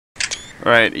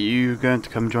Right, are you going to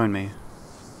come join me?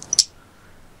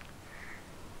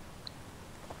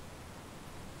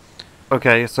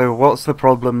 Okay, so what's the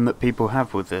problem that people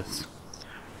have with this?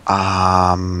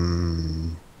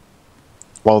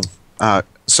 Well,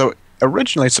 so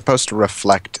originally it's supposed to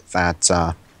reflect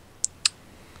that,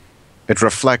 it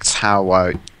reflects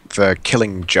how, the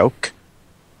Killing Joke,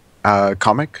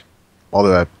 comic,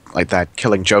 or like that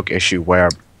Killing Joke issue where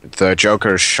the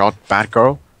Joker shot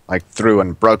Batgirl, like, through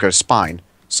and broke her spine,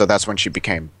 so that's when she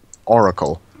became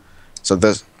Oracle. I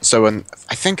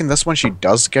think in this one she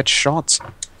does get shot,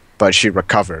 but she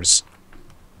recovers.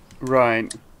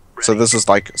 Right. So this is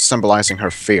like symbolizing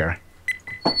her fear.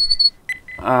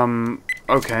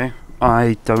 Okay.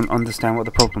 I don't understand what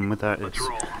the problem with that is.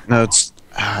 No,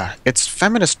 it's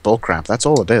feminist bullcrap. That's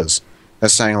all it is. They're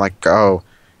saying like, oh,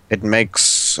 it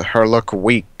makes her look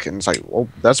weak, and it's like, well,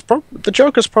 the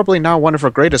Joker's probably now one of her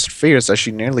greatest fears, as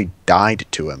she nearly died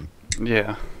to him.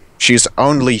 Yeah. She's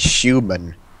only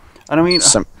human. And I mean,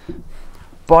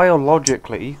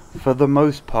 biologically, for the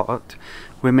most part,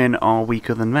 women are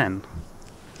weaker than men.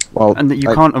 Well, and that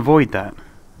you can't avoid that.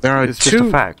 There are it's just a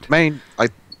fact.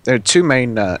 There are two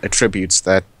main attributes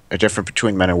that are different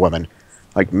between men and women.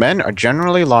 Like, men are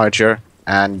generally larger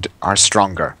and are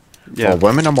stronger. Yeah. While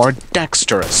women are more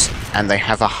dexterous and they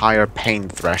have a higher pain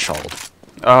threshold.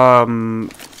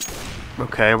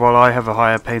 Okay, well, I have a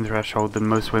higher pain threshold than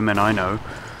most women I know.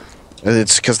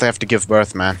 It's because they have to give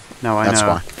birth, man. No, I know. That's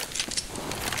why.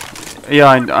 Yeah,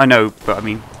 I know, but I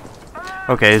mean...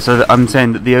 Okay, so I'm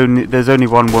saying that there's only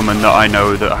one woman that I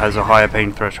know that has a higher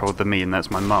pain threshold than me, and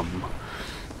that's my mum.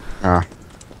 I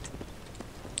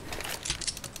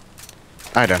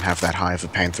don't have that high of a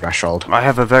pain threshold. I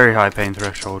have a very high pain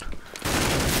threshold.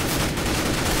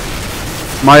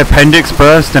 My appendix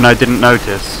burst and I didn't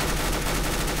notice.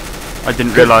 I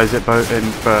didn't realise it burst.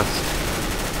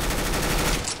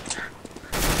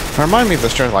 Remind me of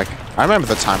this story, like, I remember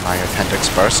the time my appendix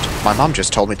burst. My mom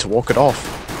just told me to walk it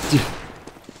off.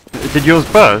 Did yours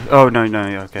burst? Oh, no,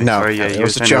 yeah, okay. No, sorry, yeah, it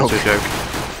was a joke.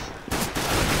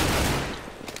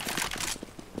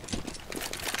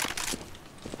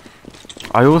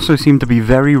 I also seem to be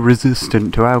very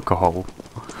resistant to alcohol.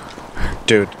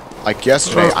 Dude, like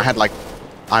yesterday,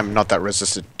 I'm not that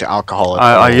resistant to alcohol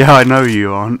at all. Yeah, I know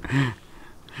you aren't.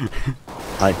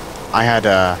 Like, I had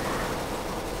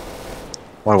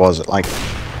what was it, like,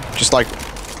 just like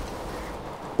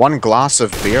one glass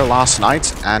of beer last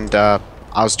night, and I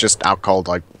was just out cold,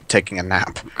 like, taking a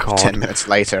nap. God. 10 minutes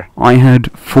later. I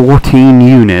had 14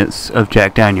 units of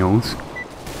Jack Daniels,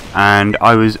 and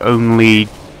I was only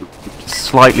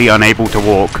slightly unable to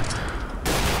walk.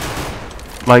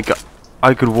 Like,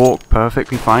 I could walk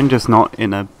perfectly fine, just not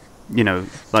in a, you know,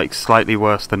 like, slightly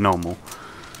worse than normal.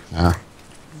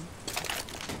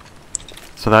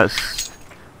 So that's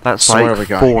so like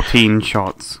 14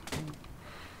 shots.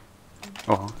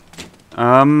 Oh.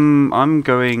 I'm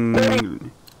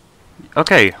going...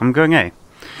 Okay, I'm going A.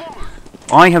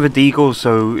 I have a deagle,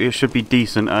 so it should be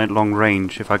decent at long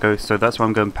range if I go, so that's why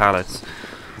I'm going Palace.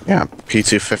 Yeah,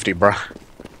 P250, bruh.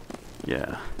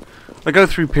 Yeah. I go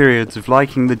through periods of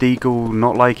liking the deagle,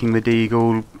 not liking the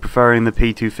deagle, preferring the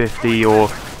P250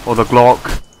 or the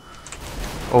Glock,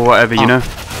 or whatever, you know?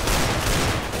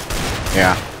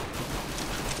 Yeah.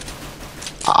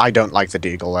 I don't like the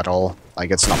deagle at all. Like,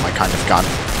 it's not my kind of gun.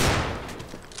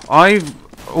 I've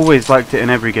always liked it in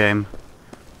every game.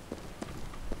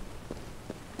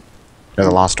 You're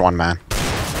the last one, man.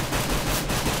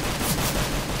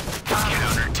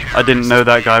 I didn't know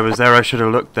that guy was there, I should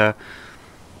have looked there.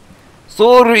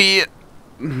 Sorry!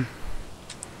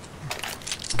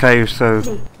 Okay,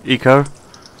 so... Eco?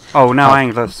 Oh, now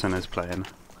Anglerson is playing.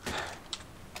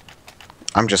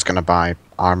 I'm just gonna buy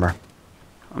armor.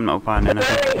 I'm not buying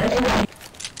anything.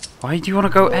 Why do you want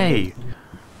to go A?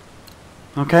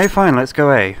 Okay, fine, let's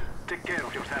go A.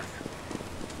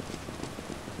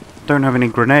 Don't have any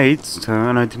grenades,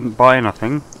 and I didn't buy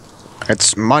nothing.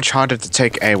 It's much harder to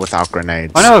take A without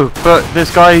grenades. I know, but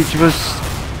this guy was...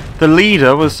 The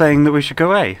leader was saying that we should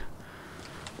go A.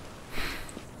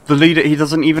 The leader, he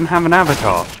doesn't even have an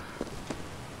avatar.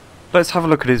 Let's have a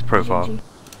look at his profile.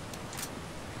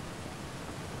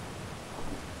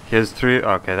 Here's 3...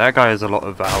 Okay, that guy has a lot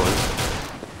of hours.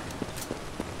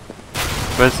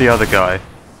 Where's the other guy?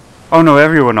 Oh no,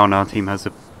 everyone on our team has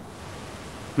a...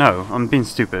 No, I'm being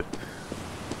stupid.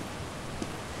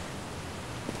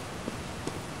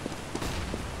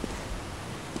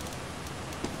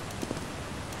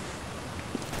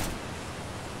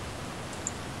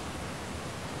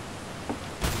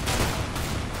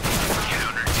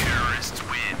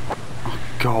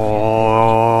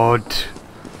 God.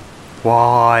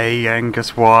 Why? Why,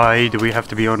 Angus, why do we have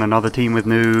to be on another team with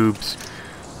noobs?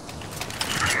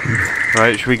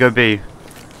 Right, should we go B?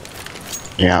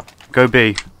 Yeah. Go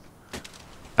B.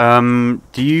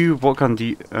 What gun do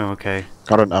you... Oh, okay.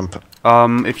 Got an ump.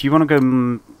 If you wanna go...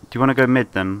 do you wanna go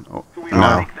mid then? Or,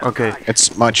 No. Okay.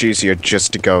 It's much easier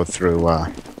just to go through,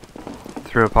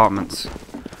 Through apartments.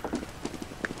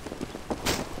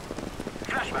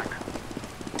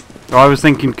 I was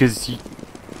thinking because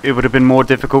it would have been more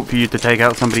difficult for you to take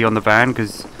out somebody on the van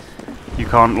because you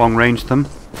can't long range them.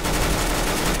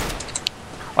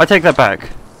 I take that back.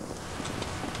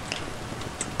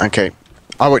 Okay.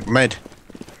 Oh, wait, mid.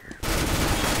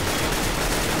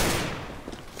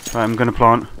 Right, I'm gonna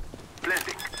plant.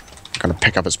 Gonna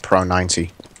pick up his Pro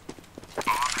 90.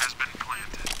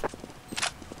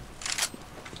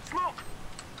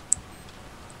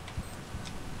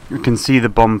 You can see the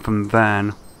bomb from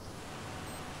van.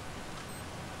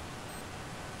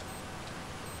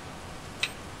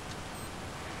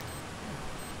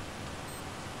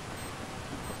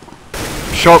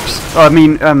 Shops,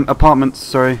 apartments,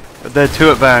 sorry. They're two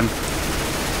at van.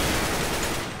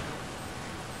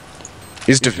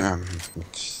 He's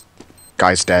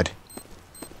guy's dead.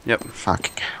 Yep.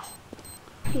 Fucking hell.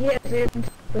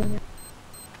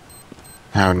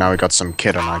 Oh, now we got some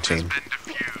kid on our team.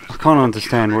 I can't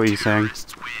understand what he's saying.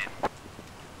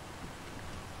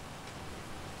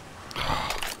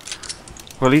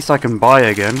 Well, at least I can buy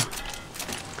again.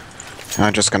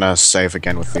 I'm just gonna save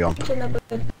again with the ump.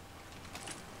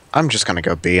 I'm just gonna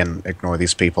go B and ignore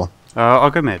these people. I'll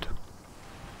go mid.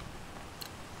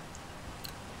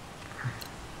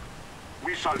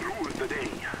 We shall rule the day.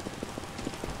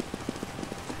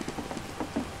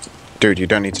 Dude, you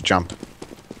don't need to jump.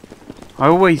 I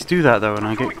always do that though and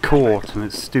I get caught and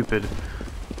it's stupid.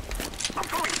 I'm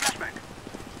throwing flashback.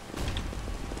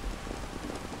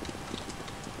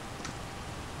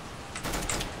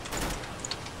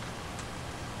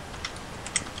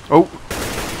 Oh!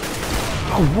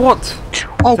 Oh, what?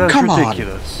 Oh, That's come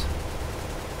ridiculous.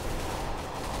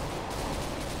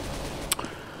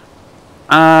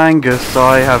 Angus,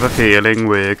 I have a feeling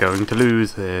we're going to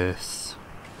lose this.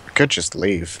 on. We could just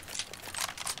leave.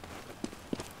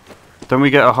 Don't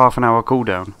we get a half an hour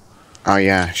cooldown? Oh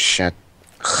yeah, shit.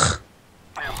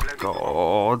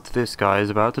 God, this guy is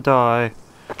about to die.